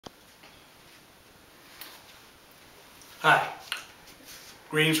Hi,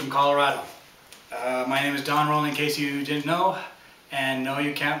 greetings from Colorado. My name is Don Roland, in case you didn't know. And no,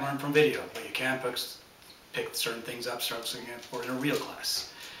 you can't learn from video, but you can pick certain things up, start looking for in a real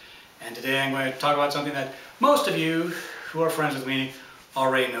class. And today I'm going to talk about something that most of you who are friends with me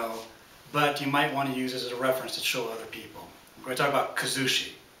already know, but you might want to use this as a reference to show other people. I'm going to talk about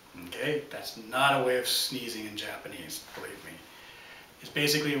Kuzushi. Okay, that's not a way of sneezing in Japanese, believe me. It's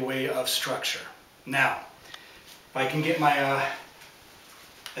basically a way of structure. Now, if I can get my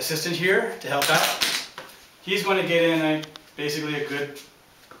assistant here to help out, he's going to get in basically a good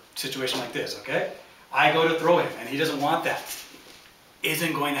situation like this, okay? I go to throw him, and he doesn't want that.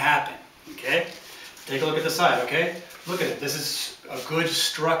 Isn't going to happen, okay? Take a look at the side, okay? Look at it. This is a good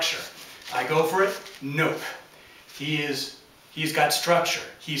structure. I go for it. Nope. He's got structure.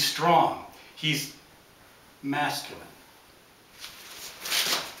 He's strong. He's masculine.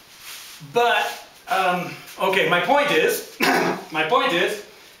 But okay, my point is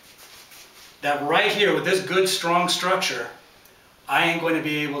that right here with this good strong structure, I ain't going to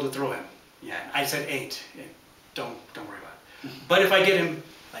be able to throw him. Yeah, I said ain't. Don't worry about it. But if I get him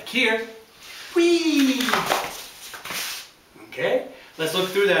like here, whee! Okay, let's look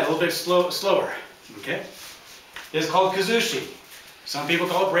through that a little bit slower. Okay, this is called Kuzushi. Some people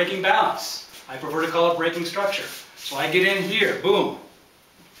call it breaking balance. I prefer to call it breaking structure. So I get in here, boom.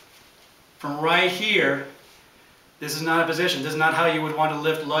 From right here, this is not a position. This is not how you would want to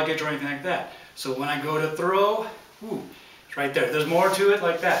lift luggage or anything like that. So when I go to throw, it's right there. There's more to it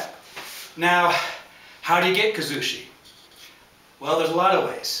like that. Now, how do you get Kuzushi? Well, there's a lot of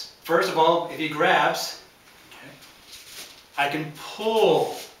ways. First of all, if he grabs, okay, I can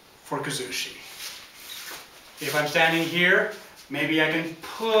pull for Kuzushi. If I'm standing here, maybe I can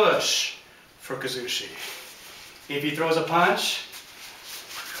push for Kuzushi. If he throws a punch,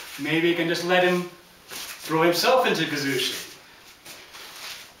 maybe you can just let him throw himself into Kuzushi.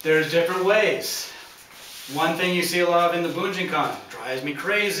 There's different ways. One thing you see a lot of in the Bunjinkan drives me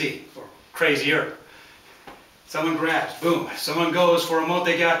crazy, or crazier. Someone grabs, boom. Someone goes for a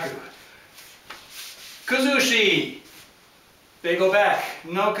motegaku. Kuzushi! They go back.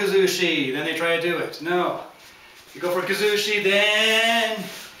 No Kuzushi. Then they try to do it. No. You go for Kuzushi, then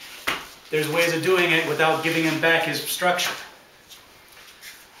there's ways of doing it without giving him back his structure.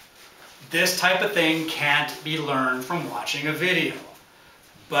 This type of thing can't be learned from watching a video.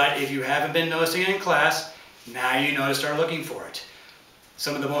 But if you haven't been noticing it in class, now you know to start looking for it.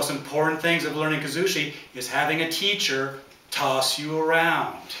 Some of the most important things of learning Kuzushi is having a teacher toss you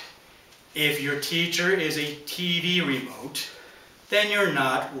around. If your teacher is a TV remote, then you're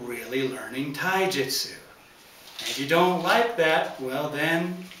not really learning Taijutsu. And if you don't like that, well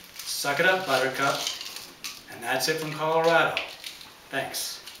then, suck it up, Buttercup. And that's it from Colorado.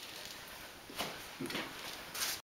 Thanks. Okay.